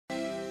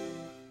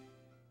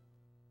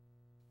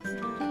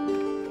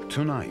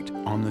Tonight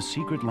on The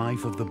Secret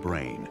Life of the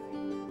Brain.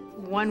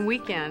 One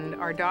weekend,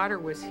 our daughter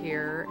was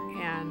here,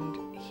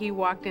 and he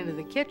walked into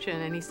the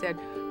kitchen and he said,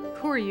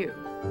 "Who are you?"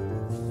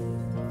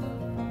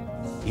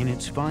 In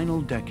its final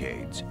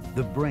decades,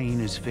 the brain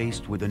is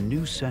faced with a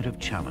new set of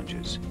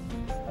challenges.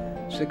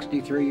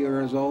 63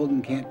 years old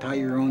and can't tie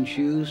your own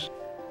shoes?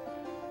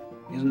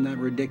 Isn't that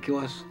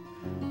ridiculous?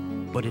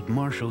 But it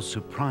marshals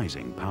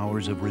surprising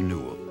powers of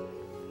renewal.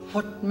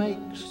 What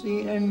makes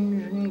the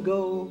engine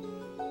go?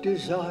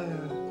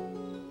 Desire,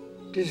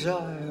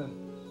 desire,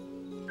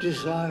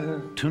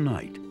 desire.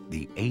 Tonight,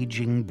 the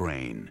aging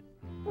brain.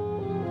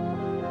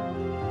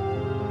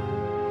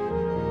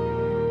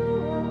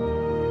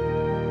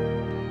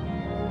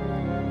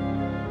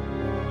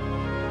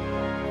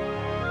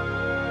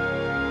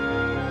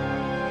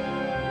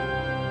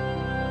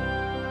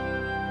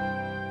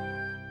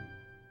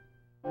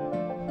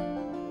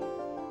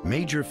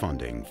 Major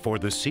funding for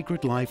The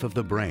Secret Life of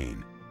the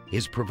Brain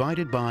is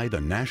provided by the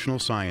National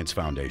Science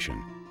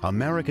Foundation,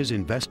 America's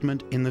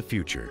investment in the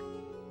future.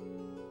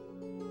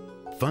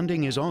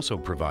 Funding is also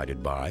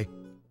provided by...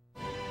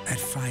 At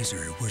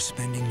Pfizer, we're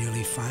spending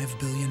nearly $5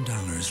 billion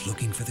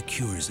looking for the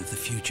cures of the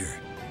future.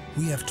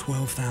 We have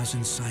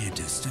 12,000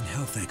 scientists and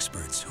health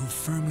experts who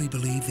firmly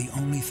believe the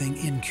only thing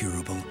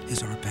incurable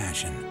is our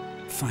passion.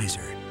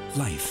 Pfizer,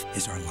 life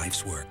is our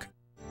life's work.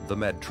 The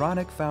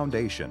Medtronic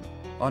Foundation,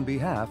 on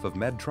behalf of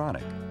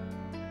Medtronic,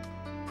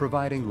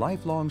 providing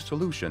lifelong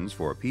solutions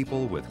for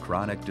people with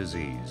chronic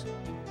disease.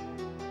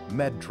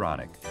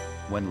 Medtronic,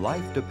 when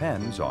life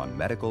depends on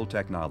medical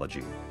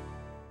technology.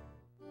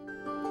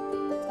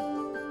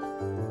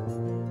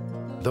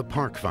 The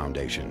Park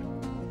Foundation,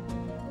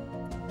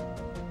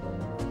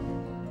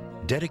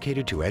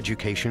 dedicated to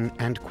education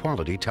and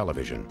quality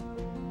television.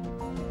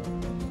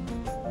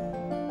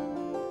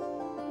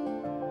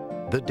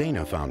 The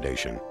Dana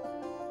Foundation,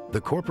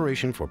 the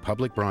Corporation for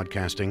Public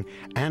Broadcasting,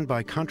 and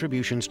by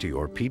contributions to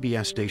your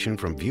PBS station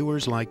from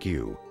viewers like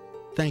you.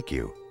 Thank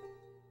you.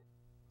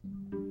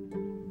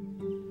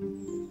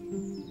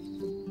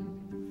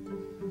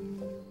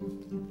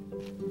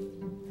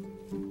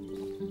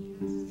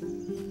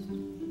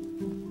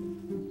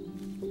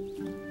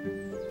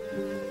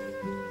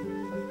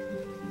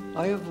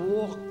 I have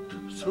walked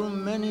through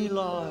many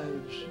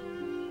lives,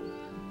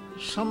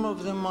 some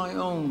of them my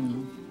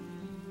own,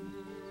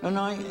 and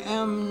I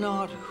am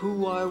not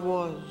who I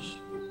was,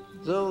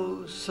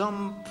 though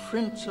some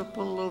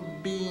principle of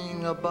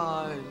being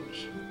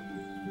abides,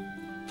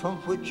 from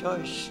which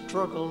I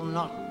struggle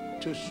not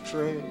to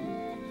stray.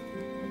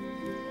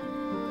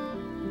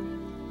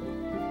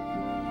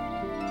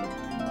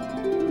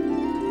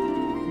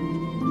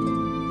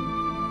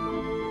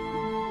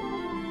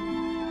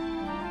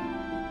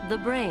 The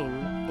brain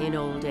in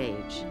old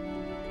age.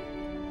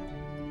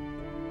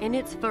 In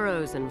its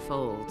furrows and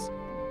folds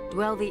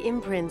dwell the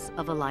imprints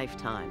of a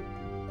lifetime,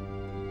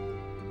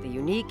 the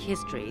unique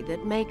history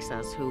that makes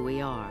us who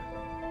we are.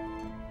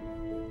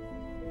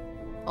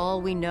 All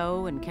we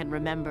know and can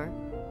remember,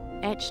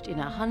 etched in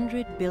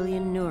 100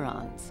 billion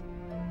neurons,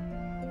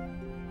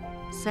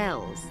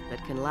 cells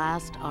that can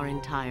last our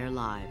entire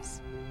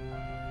lives.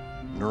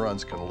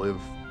 Neurons can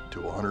live to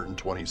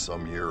 120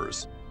 some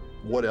years.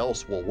 What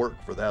else will work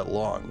for that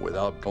long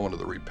without going to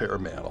the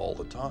repairman all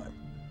the time?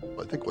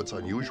 I think what's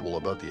unusual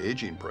about the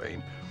aging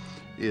brain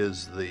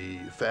is the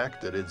fact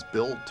that it's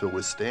built to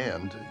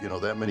withstand,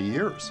 that many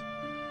years.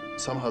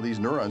 Somehow these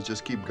neurons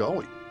just keep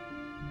going.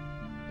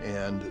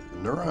 And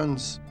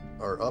neurons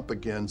are up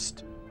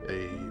against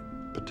a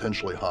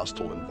potentially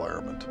hostile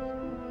environment.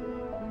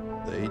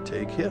 They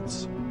take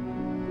hits.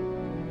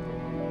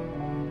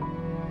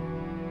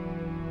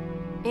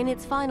 In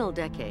its final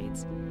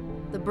decades,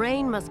 the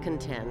brain must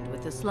contend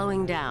with the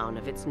slowing down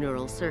of its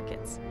neural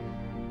circuits,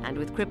 and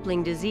with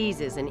crippling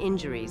diseases and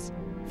injuries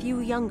few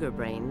younger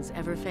brains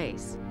ever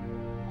face.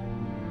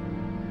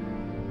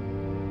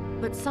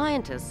 But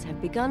scientists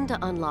have begun to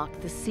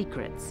unlock the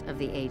secrets of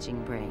the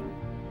aging brain.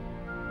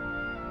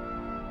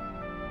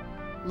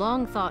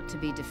 Long thought to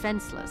be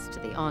defenseless to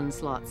the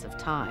onslaughts of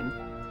time,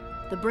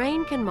 the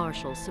brain can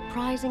marshal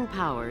surprising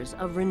powers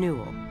of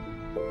renewal.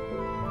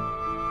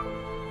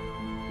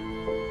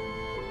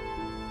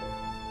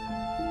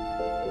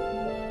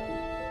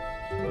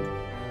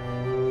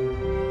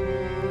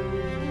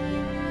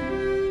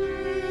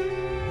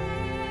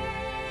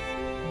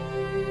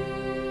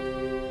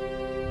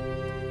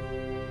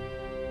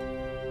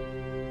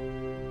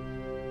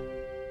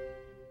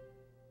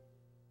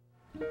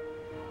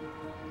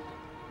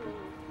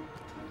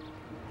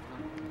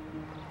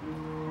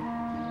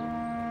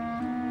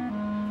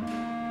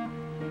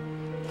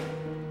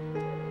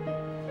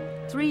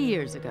 Three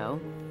years ago,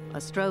 a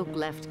stroke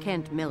left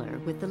Kent Miller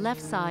with the left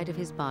side of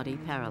his body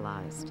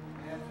paralyzed.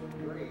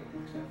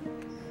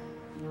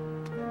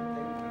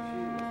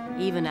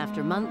 Even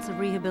after months of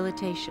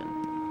rehabilitation,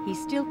 he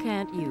still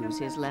can't use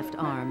his left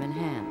arm and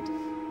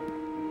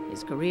hand.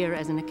 His career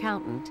as an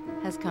accountant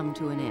has come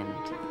to an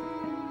end.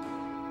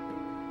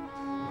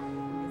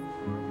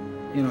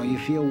 You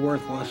feel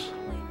worthless.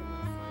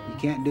 You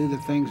can't do the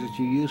things that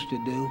you used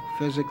to do,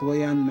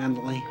 physically and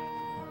mentally.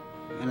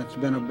 And it's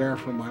been a bear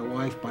for my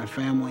wife, my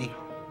family.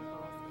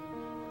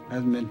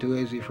 Hasn't been too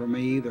easy for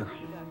me either.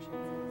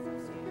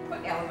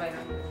 Elevator.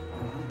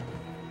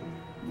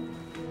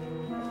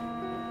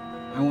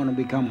 I want to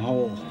become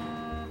whole,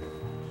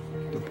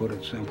 to put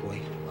it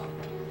simply.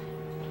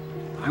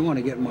 I want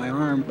to get my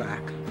arm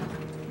back.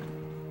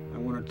 I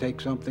want to take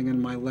something in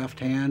my left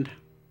hand.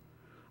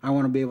 I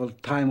want to be able to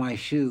tie my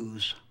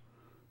shoes.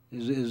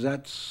 Is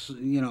that,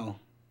 you know,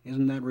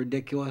 isn't that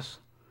ridiculous?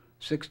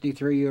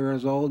 63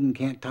 years old and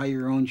can't tie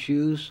your own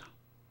shoes?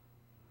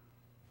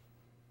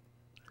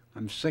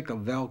 I'm sick of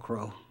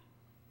Velcro.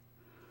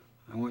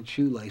 I want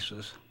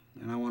shoelaces,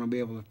 and I want to be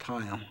able to tie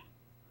them.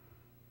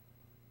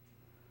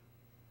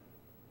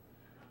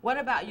 What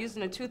about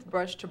using a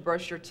toothbrush to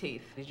brush your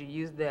teeth? Did you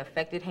use the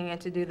affected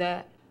hand to do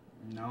that?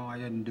 No, I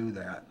didn't do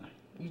that.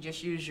 You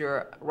just use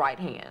your right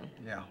hand?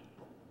 Yeah.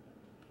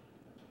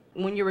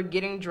 When you were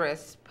getting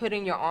dressed,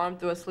 putting your arm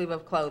through a sleeve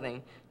of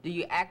clothing, do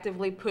you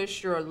actively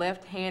push your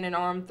left hand and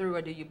arm through,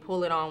 or do you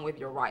pull it on with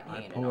your right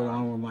hand? I pull it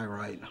on with my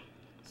right.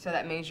 So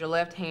that means your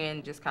left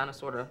hand just kind of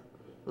sort of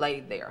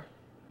laid there.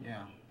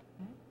 Yeah.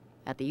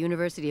 At the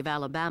University of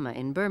Alabama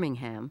in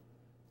Birmingham,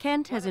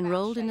 Kent has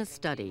enrolled in a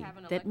study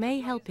that may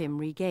help him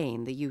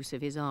regain the use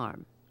of his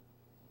arm.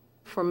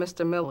 For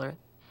Mr. Miller,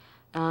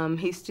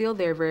 he's still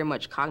there very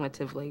much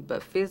cognitively,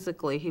 but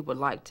physically he would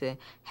like to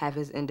have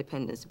his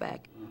independence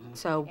back.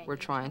 So we're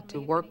trying to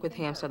work with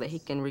him so that he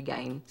can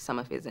regain some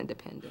of his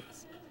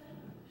independence.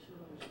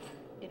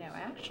 You know,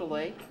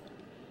 actually,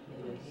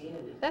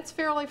 that's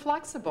fairly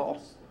flexible.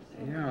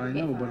 Yeah, I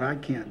know, but I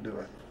can't do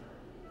it.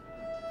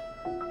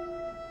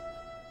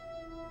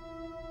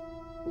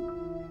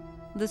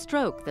 The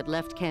stroke that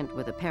left Kent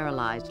with a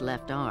paralyzed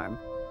left arm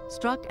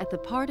struck at the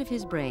part of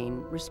his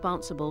brain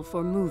responsible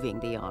for moving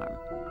the arm.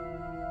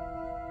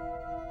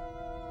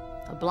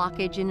 A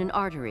blockage in an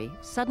artery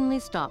suddenly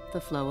stopped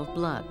the flow of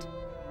blood,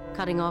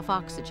 cutting off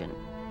oxygen,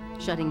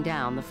 shutting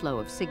down the flow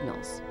of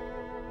signals.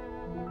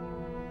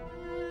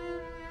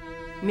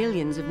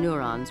 Millions of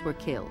neurons were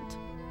killed.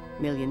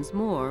 Millions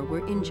more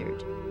were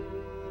injured.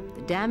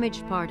 The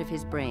damaged part of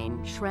his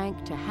brain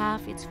shrank to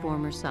half its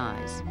former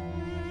size.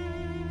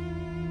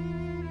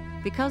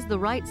 Because the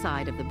right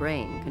side of the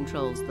brain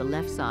controls the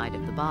left side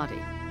of the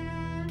body,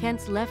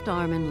 Kent's left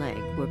arm and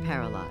leg were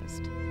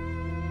paralyzed.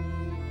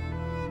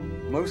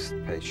 Most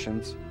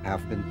patients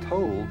have been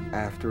told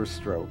after a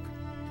stroke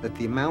that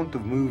the amount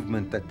of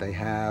movement that they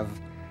have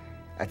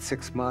at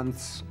 6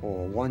 months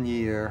or 1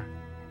 year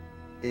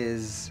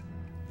is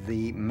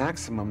the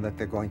maximum that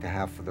they're going to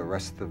have for the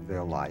rest of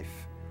their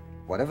life.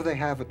 Whatever they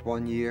have at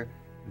 1 year,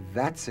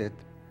 that's it,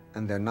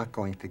 and they're not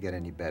going to get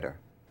any better.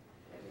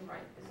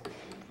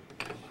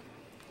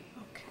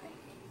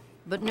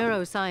 But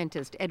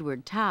neuroscientist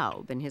Edward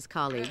Taub and his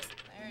colleagues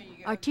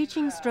are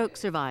teaching stroke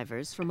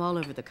survivors from all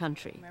over the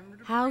country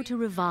how to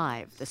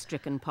revive the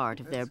stricken part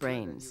of their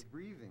brains,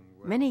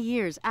 many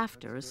years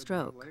after a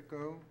stroke. Let it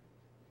go.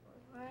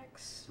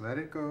 Relax. Let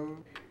it go.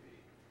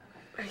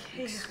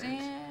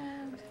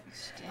 Extend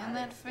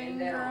that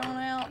finger on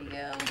out,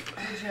 yeah.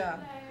 Good job.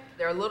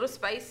 There are little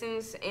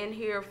spacings in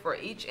here for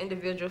each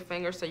individual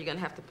finger, so you're gonna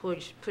have to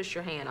push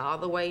your hand all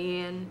the way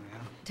in.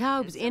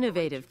 Taub's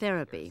innovative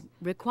therapy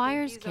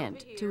requires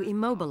Kent to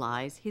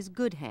immobilize his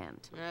good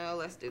hand. No,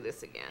 let's do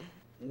this again.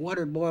 What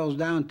it boils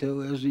down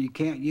to is you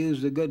can't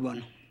use the good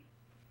one.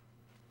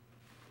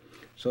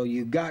 So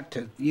you got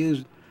to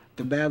use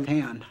the bad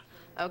hand.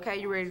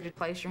 Okay, you ready to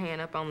place your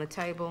hand up on the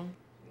table?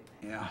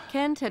 Yeah.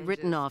 Kent had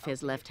written off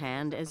his left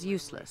hand as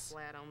useless.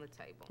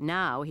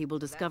 Now he will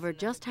discover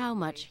just how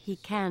much he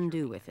can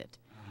do with it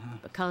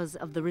because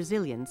of the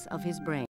resilience of his brain.